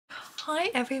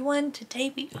Hi everyone,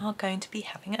 today we are going to be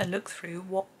having a look through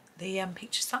what the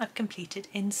pictures that I've completed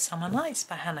in Summer Nights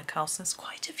by Hanna Karlzon. There's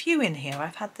quite a few in here.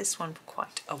 I've had this one for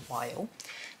quite a while.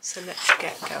 So let's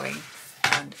get going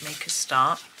and make a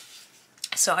start.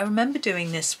 So I remember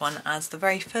doing this one as the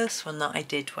very first one that I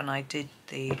did when I did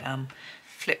the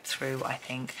flip through, I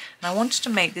think. And I wanted to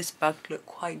make this bug look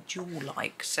quite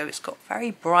jewel-like. So it's got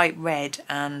very bright red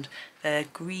and the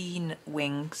green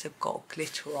wings have got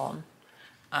glitter on.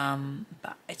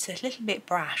 But it's a little bit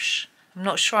brash. I'm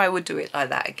not sure I would do it like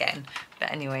that again,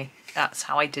 but anyway, that's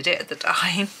how I did it at the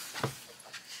time.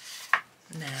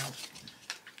 Now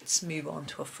let's move on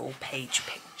to a full page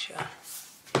picture.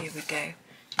 Here we go.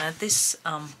 Now this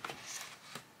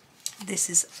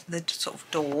is the sort of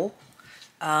door.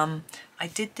 I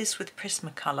did this with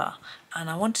Prismacolor and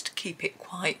I wanted to keep it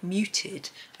quite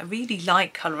muted. I really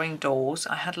like colouring doors.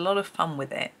 I had a lot of fun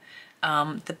with it.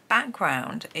 The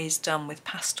background is done with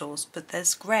pastels, but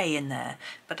there's grey in there.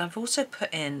 But I've also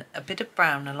put in a bit of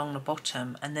brown along the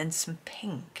bottom and then some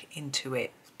pink into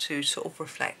it to sort of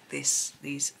reflect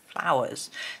these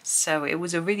flowers. So it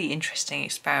was a really interesting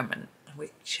experiment,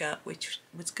 which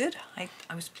was good. I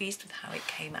was pleased with how it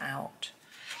came out.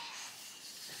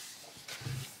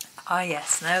 Ah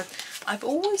yes, now I've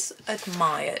always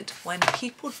admired when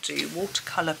people do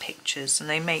watercolour pictures and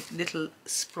they make little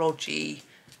splodgy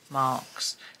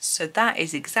marks. So that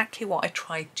is exactly what I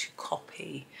tried to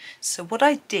copy. So what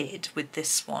I did with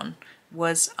this one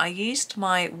was I used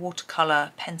my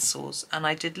watercolour pencils and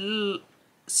I did little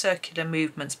circular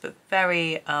movements, but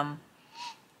very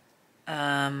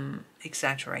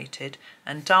exaggerated,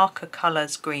 and darker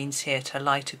colours, greens here to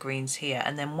lighter greens here.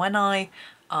 And then when I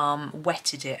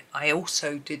wetted it, I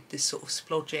also did this sort of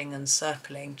splodging and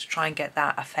circling to try and get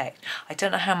that effect. I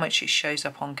don't know how much it shows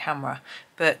up on camera,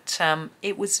 but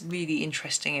it was really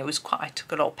interesting. It was I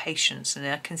took a lot of patience, and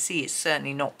I can see it's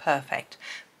certainly not perfect,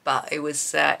 but it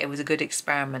was a good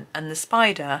experiment. And the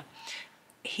spider,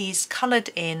 he's coloured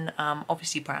in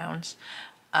obviously browns,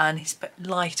 and he's a bit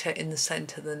lighter in the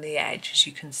centre than the edge, as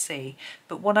you can see.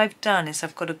 But what I've done is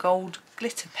I've got a gold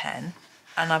glitter pen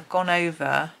and I've gone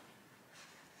over,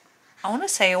 I want to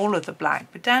say all of the black,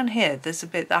 but down here there's a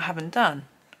bit that I haven't done.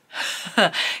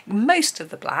 Most of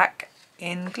the black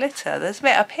in glitter. There's a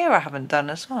bit up here I haven't done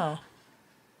as well.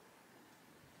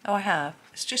 Oh, I have.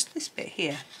 It's just this bit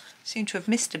here. I seem to have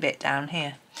missed a bit down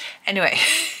here. Anyway,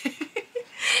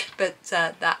 but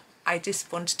I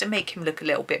just wanted to make him look a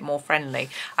little bit more friendly.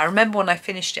 I remember when I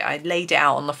finished it, I laid it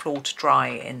out on the floor to dry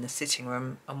in the sitting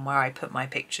room, and where I put my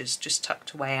pictures, just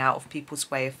tucked away out of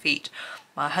people's way of feet.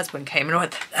 My husband came and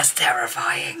went, "That's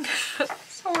terrifying."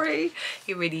 Sorry,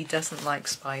 he really doesn't like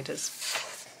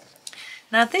spiders.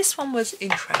 Now this one was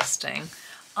interesting.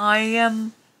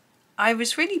 I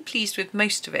was really pleased with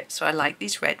most of it. So I like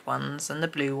these red ones and the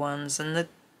blue ones and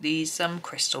these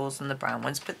crystals and the brown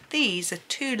ones, but these are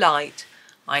too light,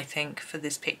 I think, for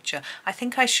this picture. I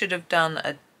think I should have done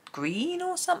a green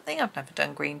or something. I've never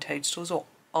done green toadstools,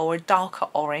 or a darker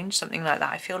orange, something like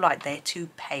that. I feel like they're too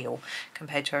pale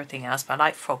compared to everything else, but I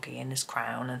like Froggy and his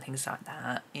crown and things like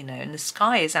that, you know. And the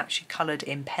sky is actually coloured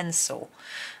in pencil.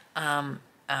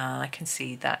 I can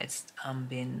see that it's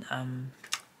been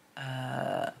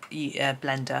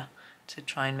blender to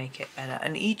try and make it better.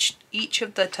 And each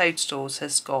of the toadstools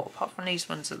has got, apart from these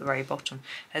ones at the very bottom,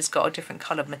 has got a different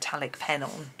coloured metallic pen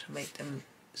on to make them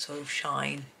sort of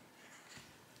shine.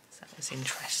 So that was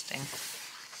interesting.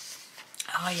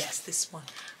 Ah yes, this one.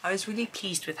 I was really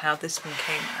pleased with how this one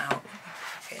came out. Let me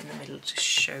put it in the middle to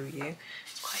show you.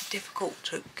 It's quite difficult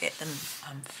to get them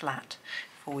flat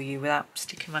for you without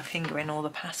sticking my finger in all the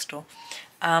pastel.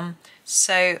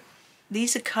 So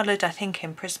these are coloured, I think,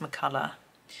 in Prismacolor,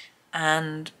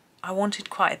 and I wanted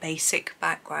quite a basic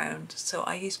background, so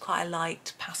I used quite a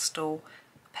light pastel,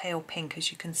 pale pink,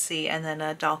 as you can see, and then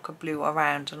a darker blue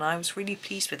around, and I was really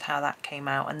pleased with how that came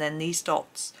out. And then these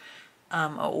dots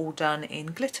are all done in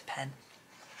glitter pen.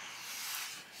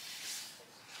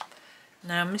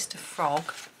 Now Mr.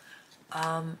 Frog,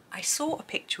 I saw a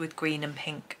picture with green and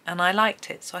pink and I liked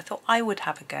it, so I thought I would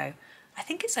have a go. I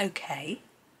think it's okay,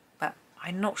 but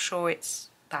I'm not sure it's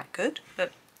that good,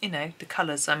 but you know, the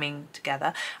colours, I mean,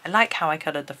 together. I like how I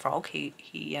coloured the frog. He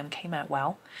came out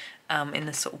well in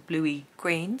the sort of bluey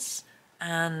greens,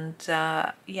 and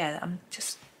yeah, I'm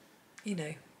just, you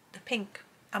know, the pink,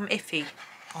 I'm iffy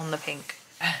on the pink.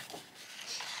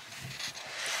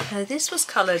 Now this was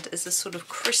coloured as a sort of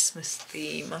Christmas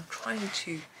theme. I'm trying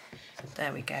to,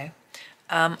 there we go.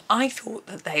 I thought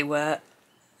that they were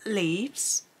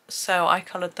leaves, so I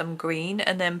coloured them green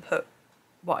and then put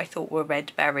what I thought were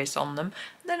red berries on them.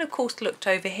 And then of course looked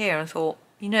over here and thought,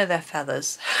 you know, they're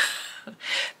feathers.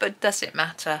 But does it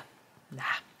matter?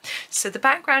 Nah. So the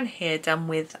background here done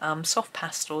with soft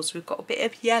pastels, we've got a bit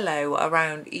of yellow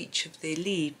around each of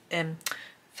the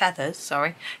feathers,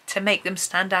 sorry, to make them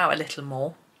stand out a little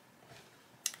more.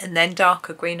 And then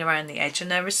darker green around the edge, and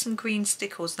there is some green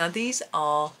stickles. Now these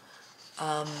are,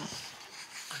 I'm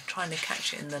trying to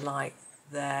catch it in the light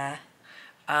there.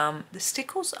 The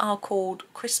stickles are called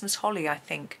Christmas Holly, I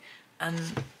think,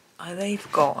 and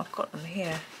I've got them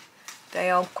here. They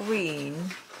are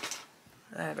green.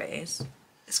 There it is.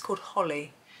 It's called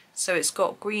Holly. So it's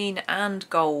got green and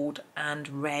gold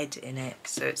and red in it.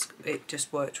 So it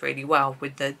just worked really well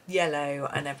with the yellow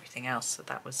and everything else. So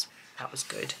that was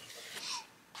good.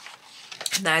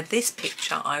 Now this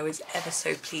picture I was ever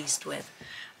so pleased with.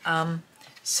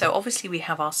 So obviously we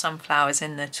have our sunflowers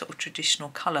in the sort of traditional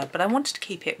colour, but I wanted to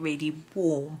keep it really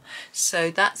warm.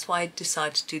 So that's why I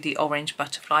decided to do the orange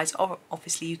butterflies.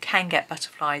 Obviously you can get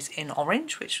butterflies in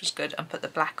orange, which was good, and put the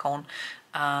black on,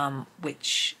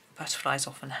 which butterflies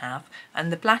often have.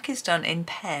 And the black is done in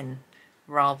pen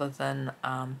rather than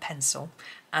pencil.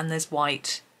 And there's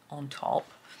white on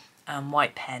top,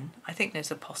 white pen. I think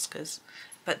those are Poscas.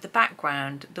 But the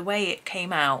background, the way it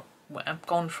came out, I've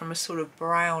gone from a sort of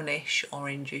brownish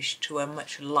orangish to a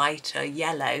much lighter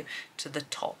yellow to the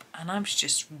top, and I was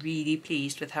just really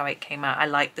pleased with how it came out. I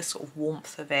like the sort of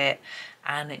warmth of it,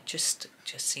 and it just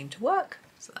seemed to work,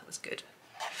 so that was good.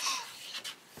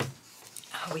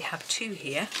 We have two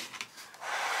here.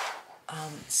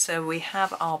 So we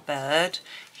have our bird.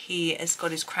 He has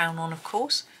got his crown on, of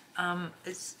course.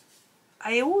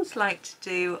 I always like to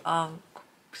do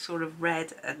sort of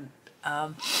red and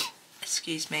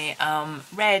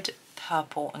red,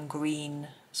 purple and green,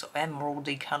 sort of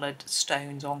emeraldy coloured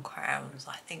stones on crowns.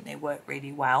 I think they work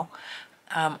really well.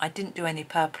 I didn't do any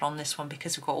purple on this one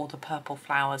because we've got all the purple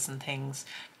flowers and things.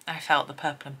 I felt the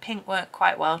purple and pink worked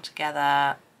quite well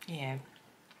together. You know,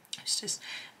 it's just,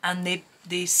 and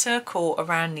the circle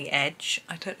around the edge,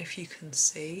 I don't know if you can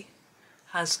see,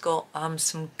 has got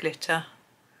some glitter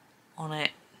on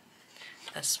it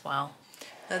as well.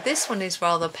 Now this one is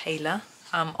rather paler.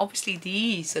 Obviously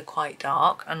these are quite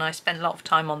dark, and I spent a lot of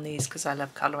time on these because I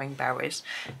love colouring berries.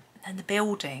 And then the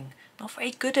building, not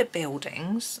very good at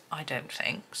buildings, I don't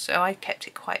think, so I kept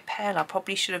it quite pale. I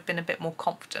probably should have been a bit more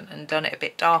confident and done it a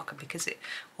bit darker, because it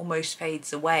almost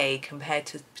fades away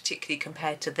particularly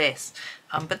compared to this.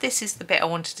 But this is the bit I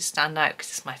wanted to stand out because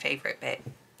it's my favourite bit.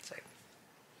 So,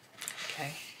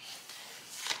 okay.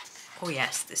 Oh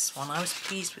yes, this one. I was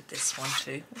pleased with this one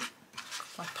too.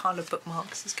 My pile of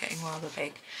bookmarks is getting rather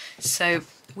big. So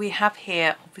we have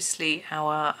here obviously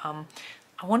our,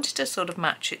 I wanted to sort of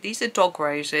match it. These are dog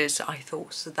roses, I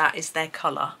thought, so that is their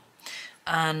colour.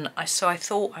 And so I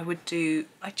thought I would do,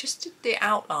 I just did the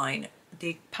outline,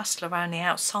 the pastel around the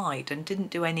outside, and didn't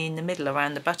do any in the middle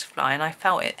around the butterfly, and I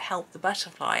felt it helped the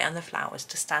butterfly and the flowers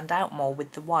to stand out more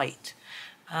with the white.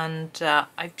 And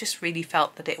I just really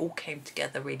felt that it all came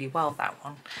together really well, that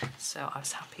one. So I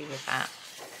was happy with that.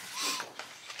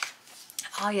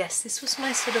 Ah yes, this was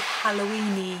my sort of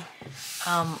Halloween-y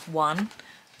one.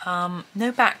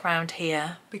 No background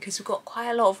here because we've got quite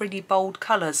a lot of really bold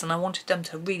colours, and I wanted them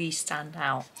to really stand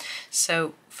out.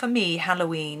 So for me,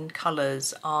 Halloween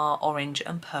colours are orange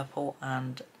and purple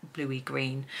and bluey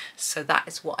green. So that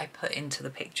is what I put into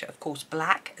the picture. Of course,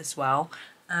 black as well.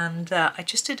 And I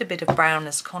just did a bit of brown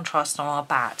as contrast on our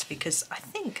bat because I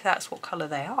think that's what colour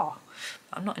they are.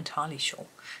 I'm not entirely sure.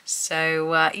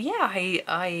 So yeah,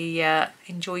 I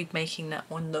enjoyed making that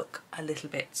one look a little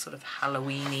bit sort of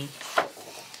Halloween-y.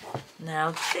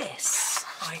 Now this,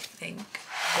 I think,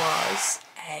 was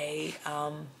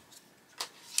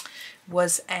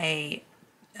a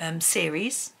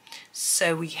series.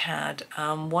 So we had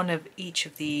one of each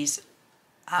of these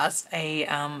as a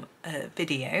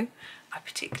video. I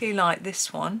particularly like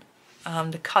this one.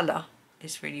 The colour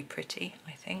is really pretty,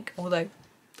 I think, although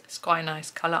it's quite a nice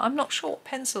colour. I'm not sure what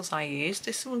pencils I used.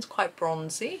 This one's quite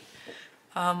bronzy,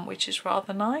 which is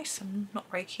rather nice. I'm not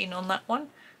very keen on that one,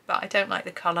 but I don't like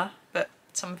the colour, but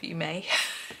some of you may.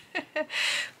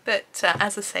 But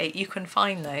as I say, you can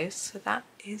find those. So that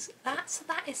is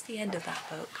the end of that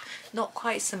book. Not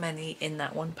quite so many in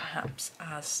that one, perhaps,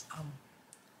 as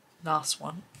last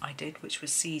one I did, which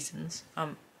was Seasons.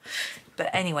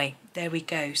 But anyway, there we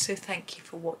go. So thank you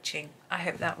for watching. I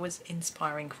hope that was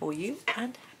inspiring for you,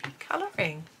 and happy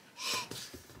colouring.